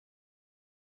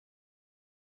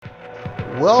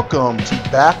Welcome to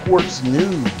Backwards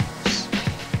News.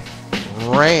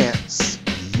 Rants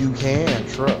you can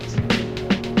trust.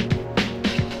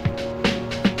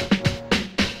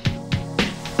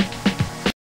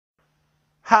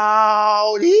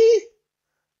 Howdy.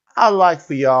 I'd like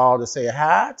for y'all to say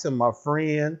hi to my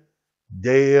friend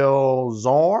Dale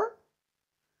Zorn.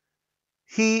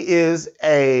 He is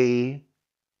a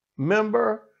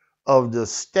member of the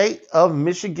state of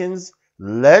Michigan's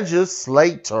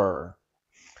legislature.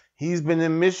 He's been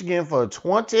in Michigan for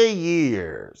 20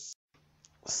 years.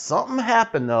 Something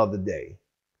happened the other day.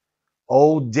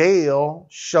 Old Dale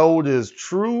showed his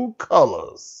true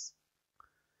colors.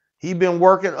 He been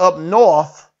working up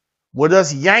north with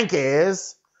us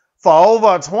Yankees for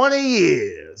over 20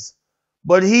 years,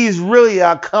 but he's really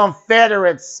a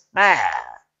Confederate spy.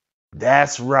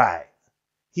 That's right.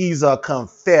 He's a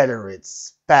Confederate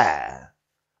spy.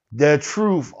 The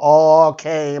truth all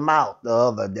came out the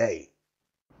other day.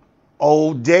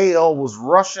 Old Dale was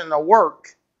rushing to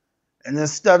work, and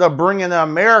instead of bringing the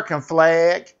American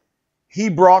flag, he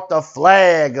brought the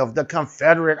flag of the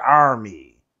Confederate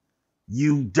Army.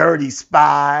 You dirty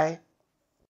spy.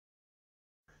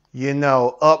 You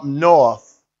know, up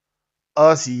north,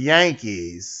 us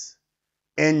Yankees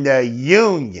in the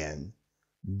Union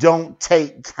don't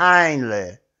take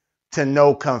kindly to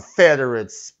no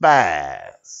Confederate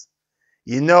spies.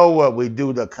 You know what we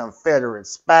do to Confederate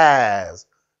spies,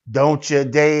 don't you,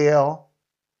 Dale?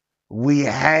 We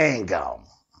hang them.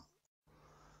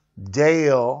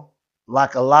 Dale,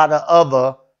 like a lot of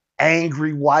other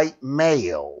angry white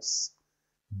males,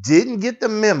 didn't get the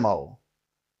memo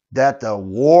that the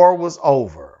war was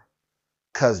over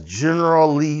because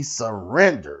General Lee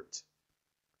surrendered.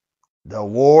 The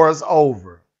war is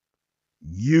over.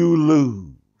 You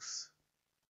lose.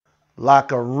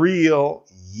 Like a real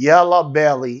yellow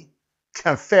belly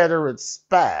Confederate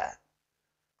spy,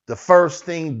 the first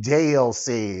thing Dale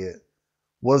said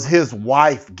was his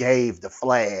wife gave the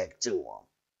flag to him.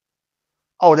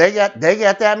 Oh, they got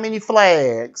that many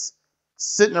flags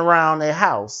sitting around their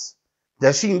house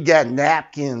that she can get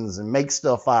napkins and make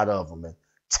stuff out of them, and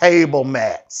table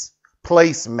mats,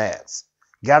 place mats.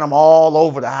 Got them all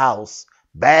over the house,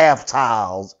 bath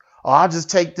towels. Oh, I'll just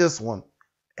take this one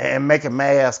and make a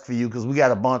mask for you because we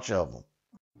got a bunch of them.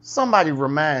 Somebody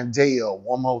remind Dale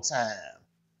one more time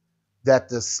that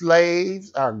the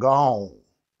slaves are gone.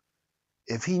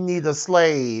 If he need a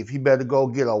slave, he better go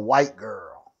get a white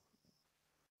girl.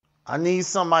 I need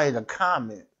somebody to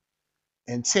comment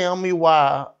and tell me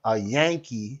why a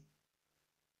Yankee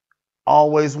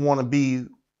always want to be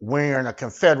wearing a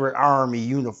Confederate Army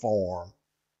uniform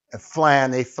and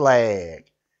flying a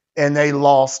flag, and they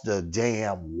lost the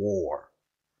damn war.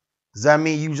 Does that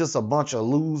mean you just a bunch of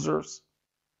losers?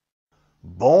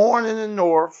 Born in the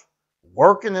North,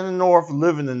 working in the North,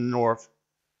 living in the North,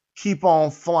 keep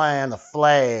on flying the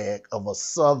flag of a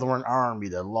Southern army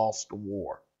that lost the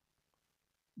war.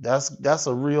 That's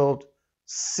a real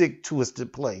sick,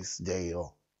 twisted place,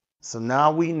 Dale. So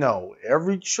now we know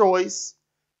every choice,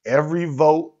 every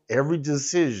vote, every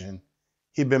decision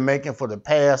he's been making for the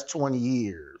past 20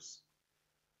 years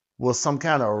was some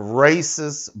kind of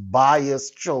racist,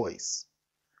 biased choice.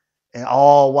 And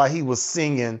all while he was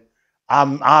singing,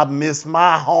 I miss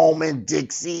my home in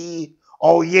Dixie.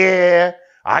 Oh yeah,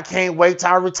 I can't wait till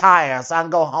I retire so I can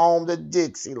go home to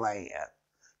Dixieland,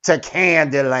 to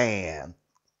Candyland.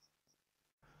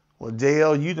 Well,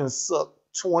 Dale, you done sucked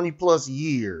 20 plus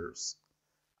years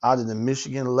out of the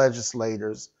Michigan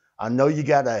legislators. I know you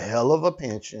got a hell of a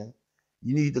pension.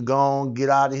 You need to go on, get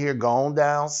out of here, go on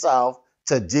down south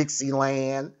to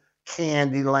Dixieland,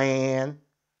 Candyland,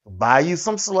 buy you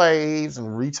some slaves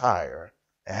and retire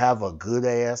and have a good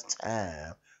ass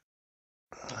time.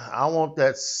 I want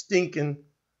that stinking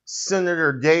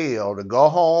Senator Dale to go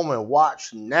home and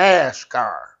watch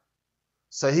NASCAR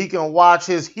so he can watch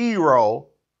his hero,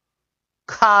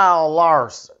 Kyle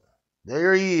Larson.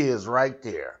 There he is right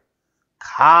there.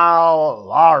 Kyle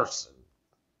Larson.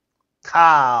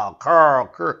 Carl,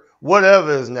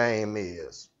 whatever his name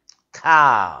is.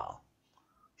 Kyle.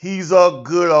 He's a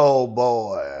good old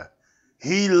boy.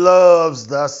 He loves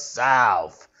the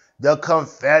South, the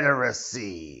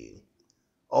Confederacy.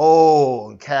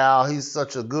 Oh, Kyle, he's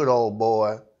such a good old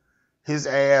boy. His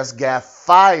ass got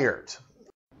fired.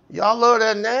 Y'all love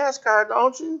that NASCAR,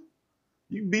 don't you?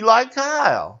 You be like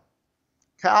Kyle.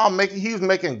 He was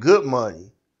making good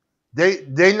money.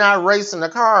 They not racing the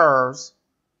cars,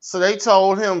 so they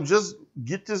told him just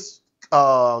get this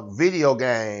video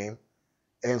game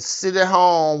and sit at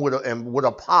home with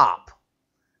a pop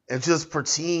and just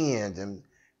pretend and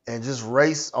just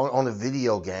race on a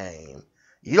video game.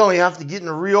 You don't even have to get in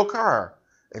a real car.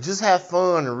 and just have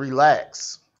fun and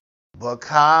relax. But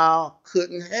Kyle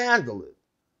couldn't handle it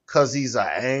because he's an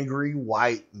angry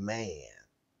white man.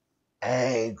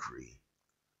 Angry.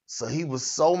 So he was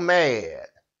so mad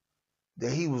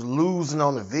that he was losing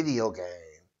on the video game.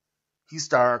 He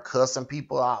started cussing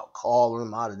people out, calling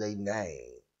them out of their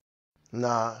name.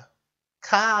 Nah,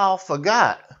 Kyle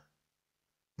forgot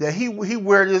that he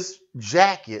wear this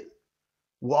jacket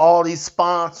with all these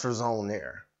sponsors on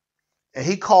there. And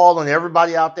he calling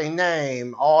everybody out their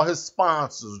name. All his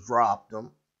sponsors dropped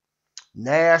them.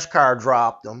 NASCAR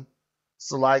dropped them.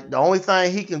 So like the only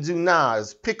thing he can do now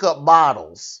is pick up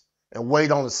bottles and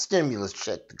wait on the stimulus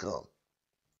check to come.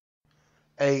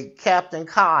 Hey, Captain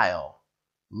Kyle,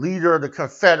 leader of the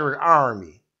Confederate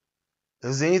Army,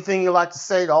 is there anything you'd like to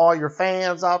say to all your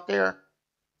fans out there?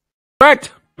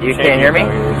 Correct. You can't hear me?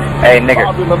 Hey, nigger.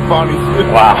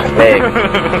 Wow, big.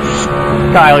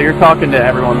 Kyle, you're talking to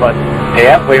everyone, but...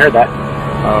 Yeah, we heard that.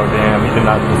 Oh, damn, you did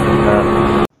not listen to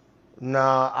that.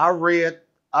 Nah,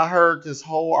 I heard this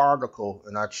whole article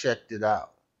and I checked it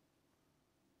out.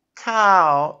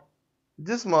 Kyle,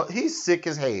 he's sick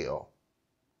as hell.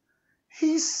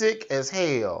 He's sick as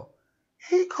hell.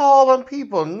 He calling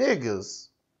people niggas.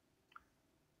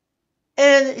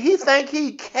 And he think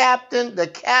he the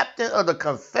captain of the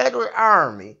Confederate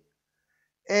Army.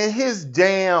 And his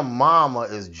damn mama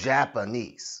is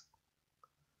Japanese.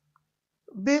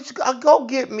 Bitch, go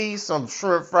get me some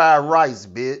shrimp fried rice,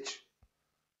 bitch.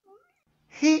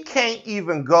 He can't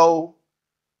even go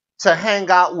to hang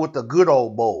out with the good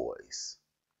old boys.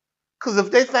 Because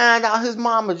if they find out his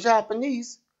mama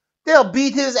Japanese, they'll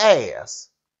beat his ass.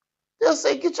 They'll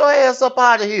say, get your ass up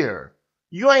out of here.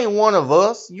 You ain't one of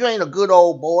us. You ain't a good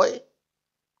old boy.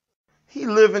 He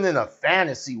living in a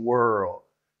fantasy world,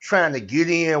 trying to get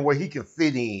in where he can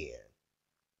fit in.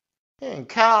 And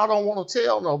Kyle don't want to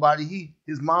tell nobody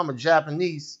his mama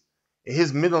Japanese and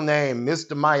his middle name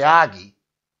Mr. Miyagi.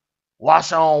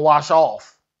 Wash on, wash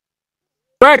off.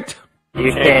 Correct.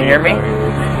 You can't hear me?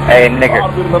 Hey, nigger.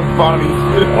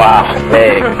 Wow,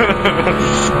 big.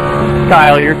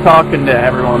 Kyle, you're talking to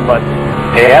everyone, but...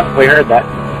 Yeah, we heard that.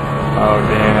 Oh,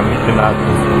 damn, you did not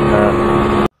listen to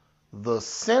that. The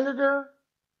senator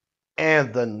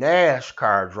and the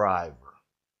NASCAR driver.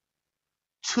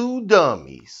 Two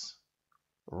dummies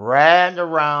riding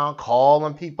around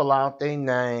calling people out their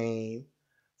name,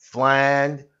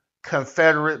 flying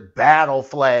Confederate battle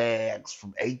flags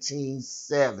from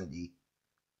 1870.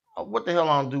 What the hell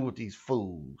I'm gonna do with these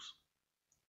fools?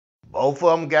 Both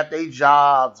of them got their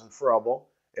jobs in trouble.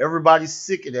 Everybody's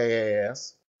sick of their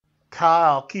ass.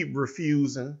 Kyle keep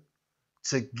refusing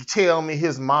to tell me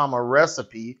his mama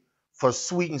recipe for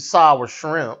sweet and sour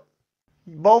shrimp.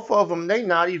 Both of them, they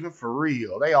not even for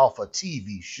real. They off a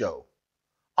TV show.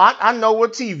 I know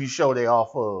what TV show they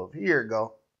off of. Here it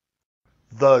go.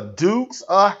 The Dukes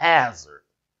of Hazzard.